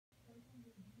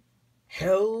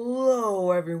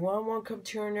Hello everyone, welcome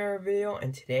to another video,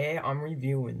 and today I'm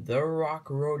reviewing the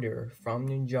Rock Rotor from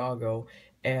Ninjago,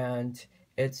 and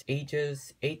it's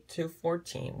ages 8 to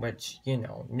 14, which,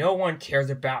 no one cares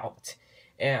about,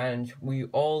 and we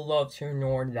all love to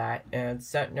ignore that, and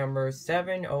set number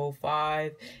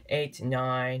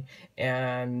 70589,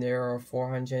 and there are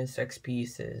 406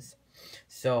 pieces.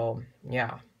 So,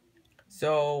 yeah.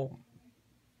 So,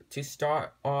 to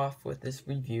start off with this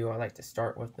review, I like to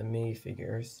start with the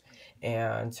minifigures.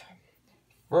 And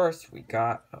first we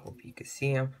got, I hope you can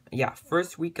see him. Yeah,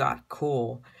 first we got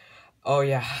Cool. Oh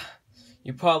yeah,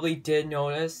 you probably did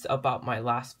notice about my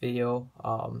last video,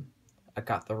 I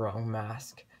got the wrong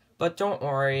mask. But don't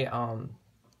worry,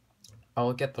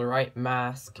 I'll get the right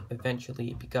mask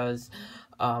eventually because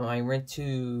I went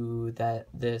to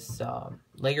this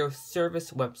Lego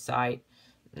service website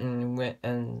and went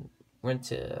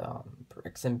to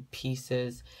Bricks and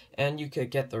Pieces, and you could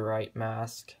get the right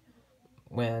mask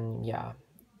when, yeah,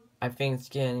 I think it's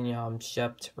getting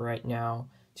shipped right now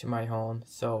to my home.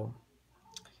 So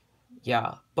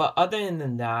yeah, but other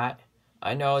than that,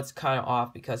 I know it's kind of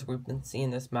off because we've been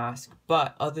seeing this mask,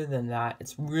 but other than that,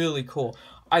 it's really cool.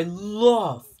 I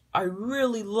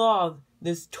really love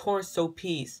this torso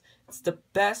piece. It's the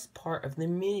best part of the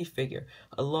minifigure.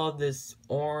 I love this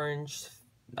orange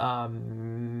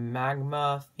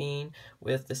magma theme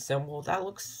with the symbol. That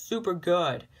looks super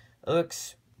good. It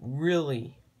looks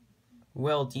really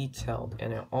well detailed,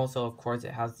 and it also, of course,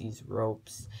 it has these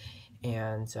ropes,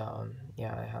 and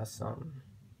yeah, it has some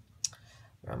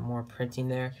more printing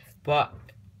there. But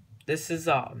this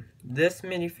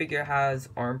minifigure has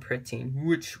arm printing,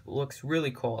 which looks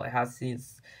really cool. It has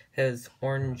his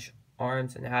orange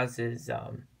arms, and it has his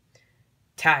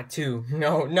tattoo.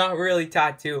 No, not really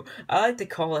tattoo. I like to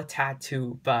call it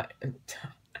tattoo, but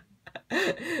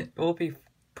it will be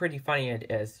pretty funny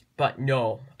it is. But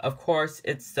no, of course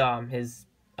it's his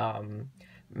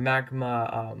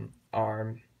magma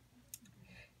arm.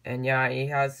 And yeah, he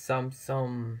has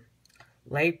some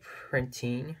light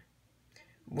printing,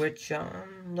 which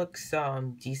looks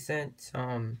decent.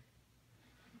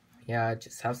 Yeah,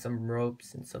 just have some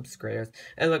ropes and some squares.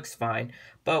 It looks fine.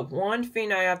 But one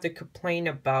thing I have to complain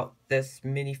about this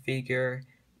minifigure,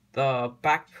 the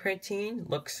back printing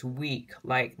looks weak.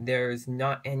 Like there's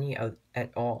not any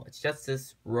at all. It's just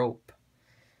this rope.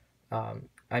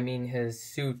 I mean his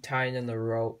suit tied in the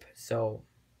rope. So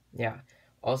yeah.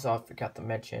 Also, I forgot to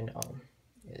mention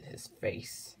his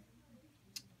face.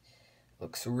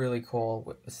 Looks really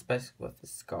cool, especially with the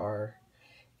scar.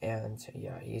 And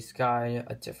yeah, he's got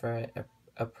a different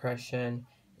oppression,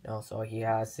 and also he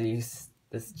has this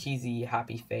cheesy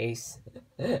happy face.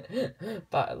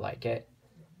 But I like it.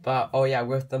 But oh yeah,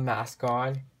 with the mask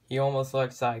on, he almost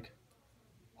looks like,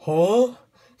 huh?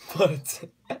 But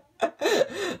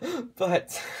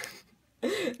but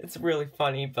it's really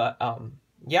funny. But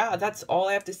yeah, that's all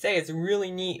I have to say. It's a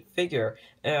really neat figure,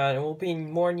 and it will be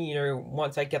more neater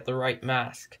once I get the right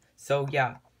mask. So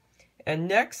yeah. And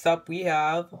next up, we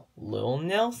have Lil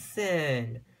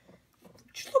Nelson,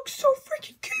 which looks so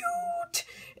freaking cute.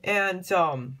 And,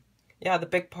 yeah, the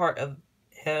big part of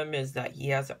him is that he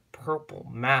has a purple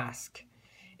mask.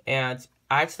 And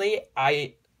actually,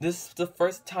 this is the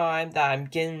first time that I'm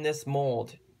getting this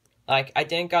mold. Like, I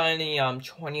didn't got any,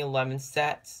 2011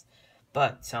 sets.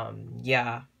 But,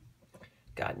 yeah.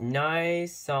 Got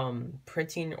nice,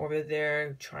 printing over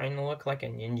there, trying to look like a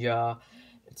ninja.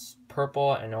 It's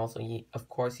purple, and also of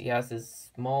course he has his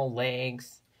small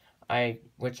legs,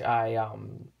 which I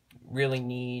really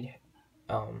need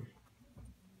all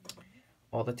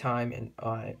the time, and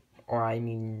I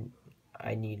mean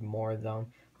I need more of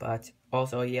them. But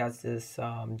also he has this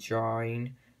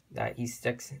drawing that he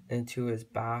sticks into his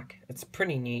back. It's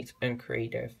pretty neat and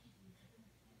creative,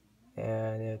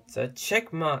 and it's a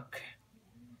chipmunk.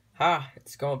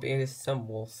 It's gonna be a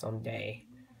symbol someday.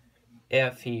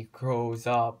 If he grows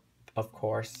up, of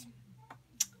course.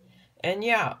 And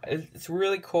yeah, it's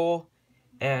really cool.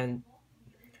 And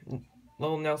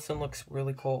Lil Nelson looks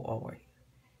really cool. Oh, wait.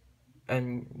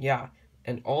 And yeah,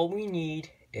 and all we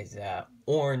need is a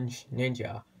orange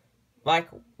ninja. Like,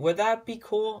 would that be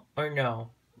cool or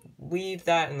no? Leave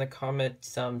that in the comment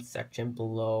section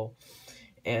below.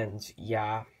 And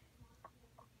yeah.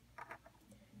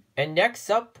 And next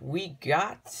up, we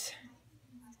got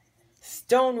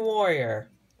Stone Warrior,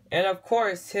 and of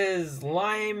course his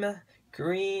lime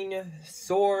green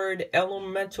sword,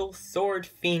 elemental sword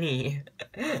Feeny.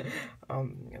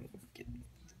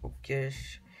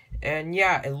 Focus. And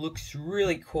yeah, it looks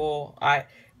really cool.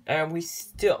 And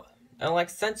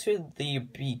since the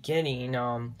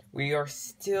beginning, we are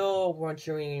still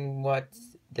wondering what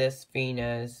this theme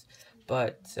is,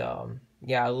 but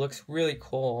yeah, it looks really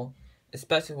cool,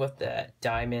 especially with the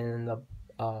diamond in the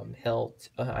hilt.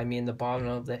 I mean the bottom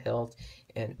of the hilt,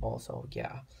 and also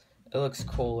yeah, it looks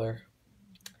cooler.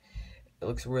 It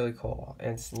looks really cool,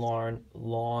 and it's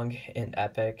long and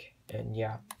epic, and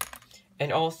yeah.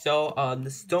 And also,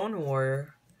 the Stone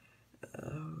Warrior,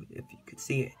 if you could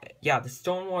see it, yeah, the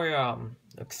Stone Warrior,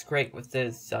 looks great with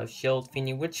his, shield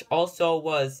thingy, which also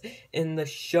was in the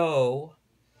show.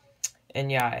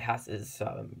 And yeah, it has his,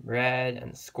 red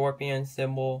and scorpion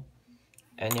symbol.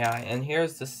 And yeah, and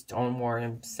here's the Stone Warrior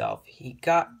himself. He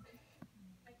got,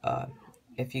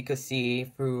 if you could see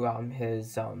through,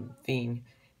 his, thing,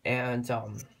 and,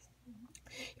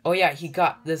 oh yeah, he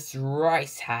got this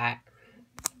rice hat,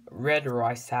 red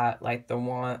rice hat, like the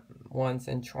ones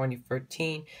in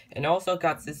 2013, and also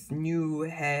got this new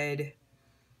head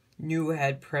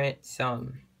print. It's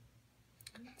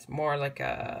more like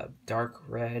a dark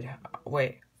red.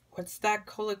 Wait, what's that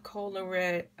color called? The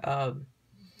red,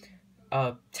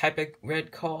 type of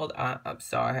red called? I'm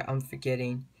sorry, I'm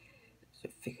forgetting.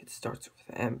 I think it starts with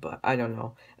M, but I don't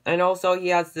know. And also he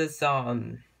has this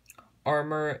armor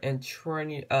in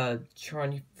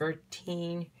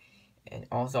 2013. And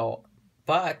also,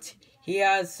 but he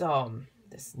has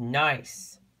this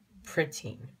nice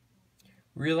printing,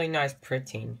 really nice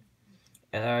printing,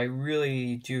 and I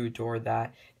really do adore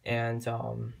that. And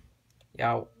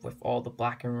yeah, with all the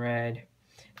black and red.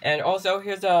 And also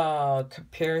here's a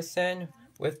comparison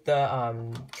with the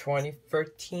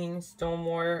 2013 Stone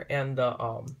Warrior and the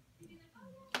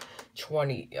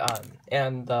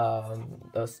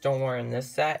the Stone Warrior in this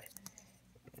set.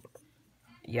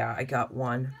 Yeah, I got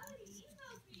one.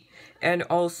 And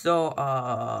also,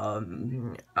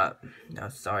 no,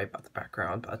 sorry about the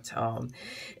background, but,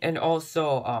 and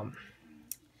also,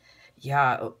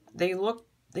 yeah, they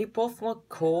both look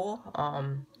cool,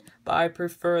 but I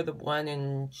prefer the one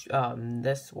in,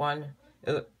 this one.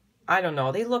 I don't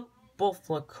know, both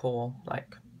look cool,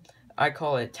 like, I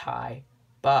call it tie,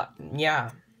 but, yeah.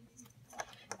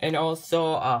 And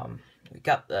also, we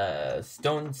got the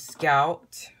Stone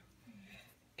Scout,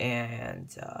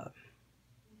 and,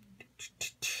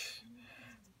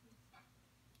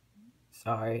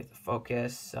 sorry, the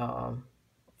focus,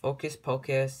 focus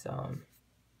pocus,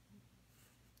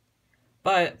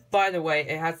 but, by the way,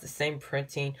 it has the same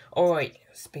printing. Oh, wait,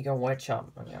 speaking of which,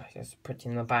 oh, yeah, here's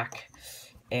printing in the back,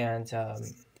 and,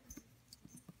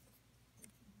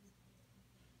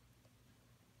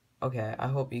 okay, I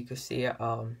hope you can see it,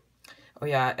 oh,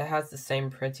 yeah, it has the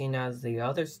same printing as the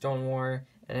other Stone War,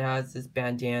 and it has this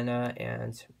bandana,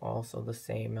 and also the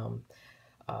same,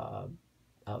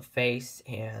 face,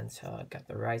 and got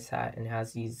the rice hat, and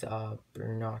has these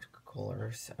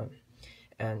binoculars,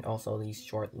 and also these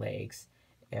short legs,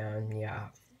 and yeah.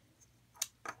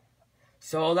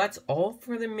 So that's all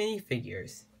for the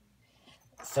minifigures.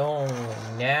 So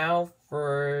now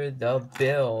for the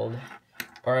build,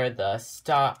 or the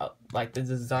style, like the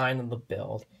design of the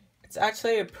build. It's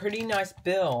actually a pretty nice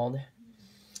build.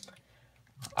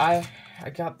 I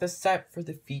got this set for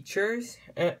the features,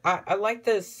 and I like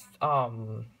this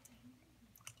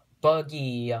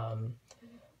buggy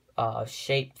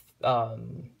shape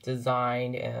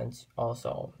design, and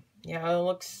also yeah, it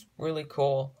looks really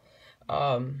cool.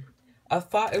 I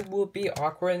thought it would be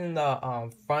awkward in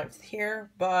the front here,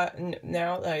 but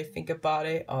now that I think about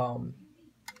it,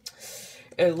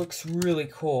 it looks really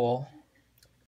cool.